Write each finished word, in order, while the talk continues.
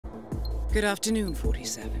Good afternoon,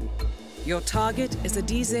 47. Your target is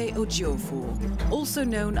Adize Ojiofor, also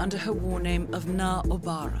known under her war name of Na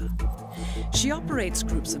Obara. She operates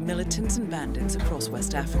groups of militants and bandits across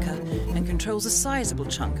West Africa and controls a sizable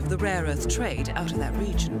chunk of the rare earth trade out of that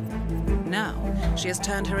region. Now, she has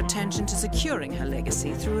turned her attention to securing her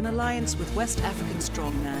legacy through an alliance with West African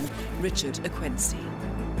strongman Richard Akwensi.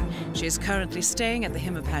 She is currently staying at the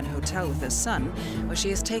Himapan Hotel with her son, where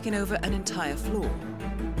she has taken over an entire floor.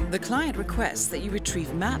 The client requests that you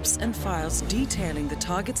retrieve maps and files detailing the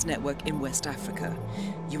target's network in West Africa.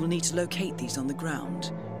 You will need to locate these on the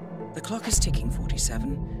ground. The clock is ticking,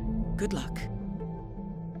 47. Good luck.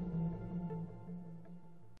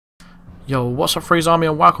 Yo, what's up, Freeze Army,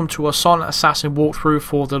 and welcome to a Silent Assassin walkthrough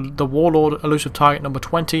for the Warlord Elusive target number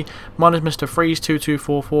 20. My name is Mr.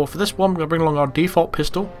 Freeze2244. For this one, we're going to bring along our default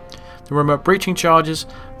pistol, the remote breaching charges,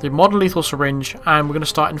 the modern lethal syringe, and we're going to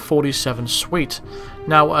start in 47 Sweet.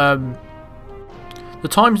 Now, the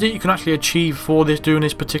times that you can actually achieve for doing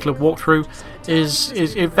this particular walkthrough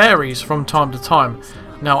it varies from time to time.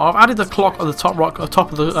 Now, I've added the clock at the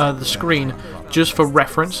top of the screen just for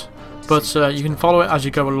reference, but you can follow it as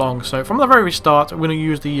you go along. So from the very start, we're going to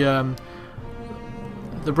use the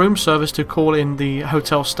room service to call in the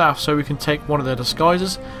hotel staff so we can take one of their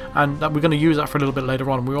disguises, and we're going to use that for a little bit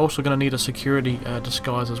later on. We're also going to need a security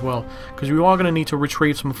disguise as well, because we are going to need to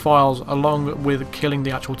retrieve some files along with killing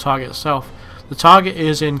the actual target itself. The target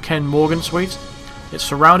is in Ken Morgan's suite. She's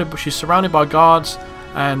surrounded by guards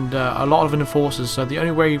and a lot of enforcers, so the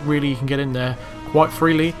only way really you can get in there quite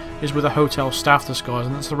freely is with a hotel staff disguise,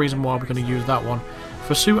 and that's the reason why we're going to use that one.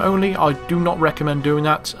 For suit only, I do not recommend doing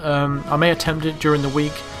that. I may attempt it during the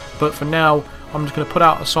week, but for now I'm just going to put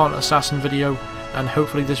out a Silent Assassin video, and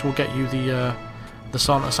hopefully this will get you the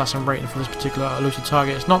Silent Assassin rating for this particular elusive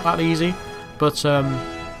target. It's not that easy, but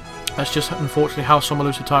that's just unfortunately how some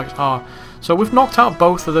elusive targets are. So we've knocked out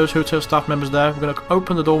both of those hotel staff members there. We're going to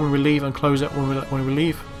open the door when we leave and close it when we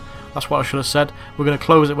leave. That's what I should have said. We're going to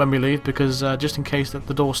close it when we leave, because just in case that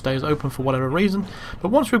the door stays open for whatever reason. But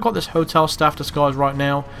once we've got this hotel staff disguise right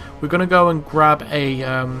now, we're going to go and grab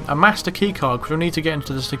a master key card, because we need to get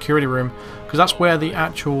into the security room, because that's where the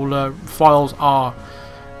actual files are.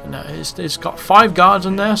 Now, it's got 5 guards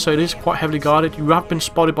in there, so it is quite heavily guarded. You have been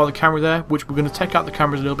spotted by the camera there, which we're going to take out the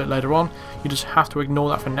cameras a little bit later on. You just have to ignore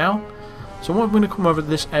that for now. So we're going to come over to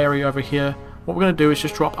this area over here. What we're going to do is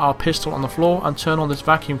just drop our pistol on the floor and turn on this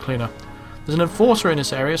vacuum cleaner. There's an enforcer in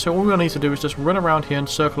this area, so all we're going to need to do is just run around here and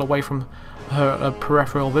circle away from her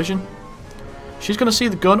peripheral vision. She's going to see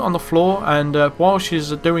the gun on the floor, and while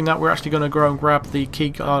she's doing that, we're actually going to go and grab the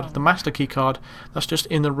key card, the master key card, that's just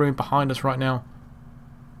in the room behind us right now.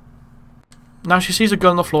 Now she sees a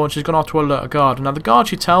gun on the floor and she's gone off to alert a guard. Now the guard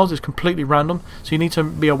she tells is completely random, so you need to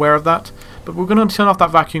be aware of that. But we're going to turn off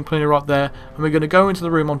that vacuum cleaner right there, and we're going to go into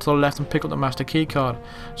the room onto the left and pick up the master key card.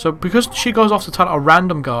 So because she goes off to tell a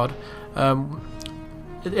random guard,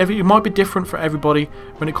 it might be different for everybody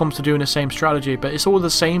when it comes to doing the same strategy, but it's all the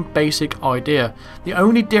same basic idea. The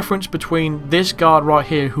only difference between this guard right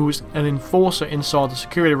here, who's an enforcer inside the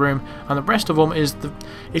security room, and the rest of them is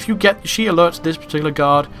if she alerts this particular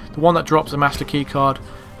guard, the one that drops the master key card,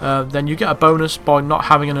 then you get a bonus by not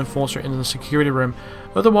having an enforcer in the security room.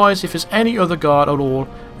 Otherwise, if it's any other guard at all,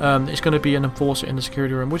 it's going to be an enforcer in the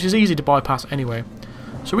security room, which is easy to bypass anyway.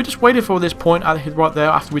 So we just waited for this point right there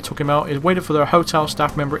after we took him out. He waited for the hotel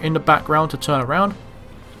staff member in the background to turn around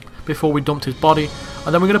before we dumped his body,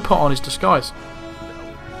 and then we're going to put on his disguise.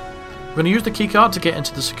 We're going to use the key card to get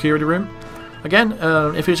into the security room. Again,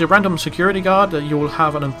 if it's a random security guard, you will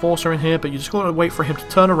have an enforcer in here, but you just got to wait for him to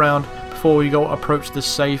turn around before you go approach this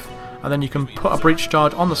safe, and then you can put a breach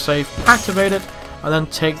charge on the safe, activate it, and then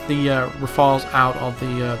take the files out of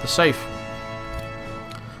the safe.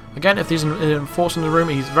 Again, if there's an enforcer in the room,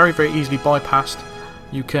 he's very, very easily bypassed.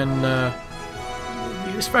 You can,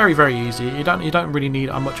 it's very, very easy. You don't really need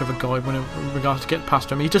much of a guide in regards to get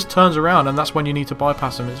past him. He just turns around, and that's when you need to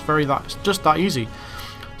bypass him. It's just that easy.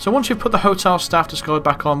 So once you've put the hotel staff disguise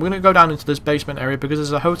back on, we're going to go down into this basement area, because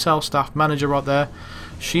there's a hotel staff manager right there.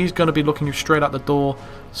 She's going to be looking straight at the door.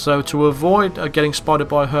 So to avoid getting spotted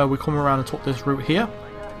by her, we come around and took this route here.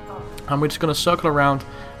 And we're just going to circle around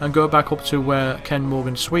and go back up to where Ken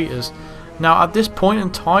Morgan's suite is. Now at this point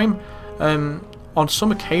in time, on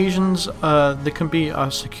some occasions there can be a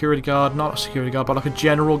security guard, not a security guard, but like a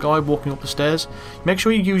general guy walking up the stairs. Make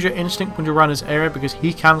sure you use your instinct when you're around this area, because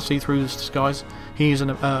he can see through this disguise. He's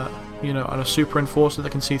a super enforcer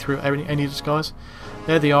that can see through any disguise.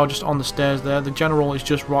 There they are, just on the stairs there. The general is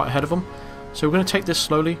just right ahead of them. So we're going to take this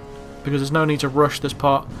slowly, because there's no need to rush this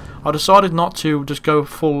part. I decided not to just go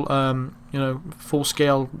full, you know, full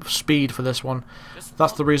scale speed for this one.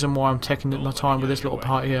 That's the reason why I'm taking my time with this little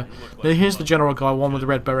part here. Now, here's the general guy, one with the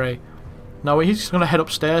red beret. Now he's just going to head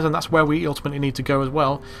upstairs, and that's where we ultimately need to go as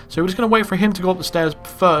well. So we're just going to wait for him to go up the stairs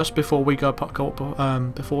first before we go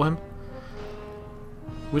up before him.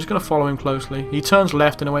 We're just going to follow him closely. He turns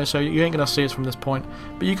left in a way, so you ain't going to see us from this point.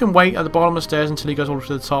 But you can wait at the bottom of the stairs until he goes all the way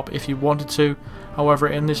to the top if you wanted to. However,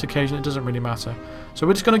 in this occasion, it doesn't really matter. So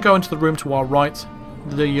we're just going to go into the room to our right.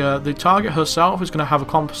 The target herself is going to have a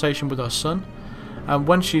conversation with her son. And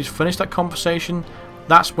when she's finished that conversation,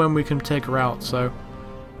 that's when we can take her out. So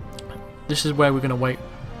this is where we're going to wait.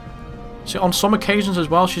 So on some occasions as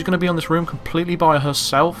well, she's going to be on this room completely by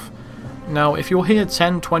herself. Now, if you're here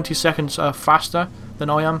 10-20 seconds faster than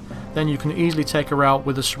I am, then you can easily take her out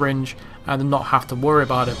with a syringe and not have to worry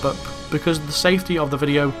about it. But because of the safety of the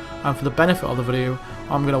video and for the benefit of the video,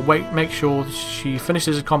 I'm going to make sure she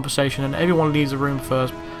finishes the conversation and everyone leaves the room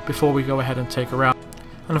first before we go ahead and take her out.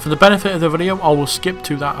 And for the benefit of the video, I will skip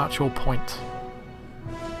to that actual point.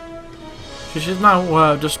 So she's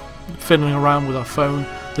now just fiddling around with her phone.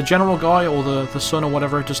 The general guy or the son or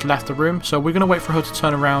whatever just left the room, so we're going to wait for her to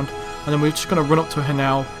turn around, and then we're just going to run up to her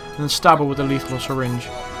now and stab her with a lethal syringe.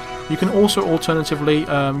 You can also alternatively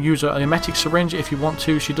use an emetic syringe if you want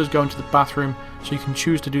to. She does go into the bathroom, so you can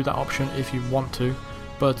choose to do that option if you want to.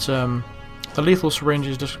 But the lethal syringe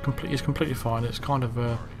is just completely fine. It's kind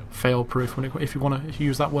of fail-proof if you want to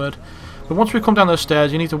use that word. But once we come down those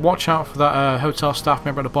stairs, you need to watch out for that hotel staff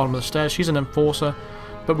member at the bottom of the stairs. She's an enforcer.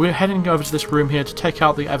 But we're heading over to this room here to take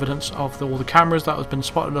out the evidence of all the cameras that has been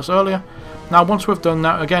spotted us earlier. Now once we've done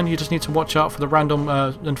that, again you just need to watch out for the random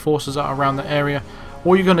enforcers that are around the area.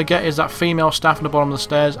 All you're going to get is that female staff at the bottom of the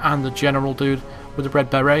stairs and the general dude with the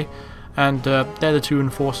red beret. And they're the two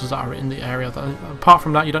enforcers that are in the area. Apart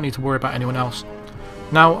from that, you don't need to worry about anyone else.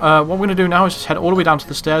 Now what we're going to do now is just head all the way down to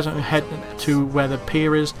the stairs and head to where the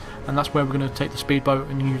pier is. And that's where we're going to take the speedboat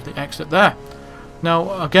and use the exit there.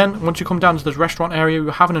 Now, again, once you come down to this restaurant area, you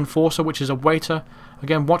have an enforcer, which is a waiter.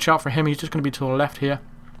 Again, watch out for him. He's just going to be to the left here.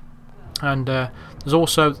 And there's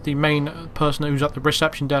also the main person who's at the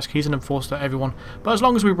reception desk. He's an enforcer to everyone. But as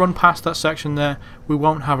long as we run past that section there, we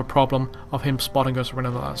won't have a problem of him spotting us or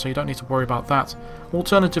anything like that. So you don't need to worry about that.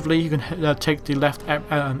 Alternatively, you can take the left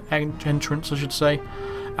entrance, I should say,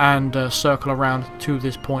 and circle around to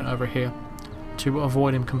this point over here to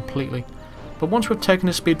avoid him completely. But once we've taken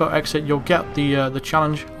this speedboat exit, you'll get the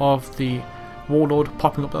challenge of the Warlord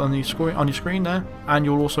popping up on your screen there, and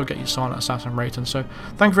you'll also get your Silent Assassin rating. So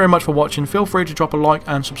thank you very much for watching. Feel free to drop a like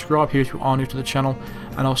and subscribe here if you are new to the channel,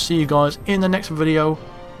 and I'll see you guys in the next video.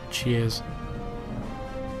 Cheers.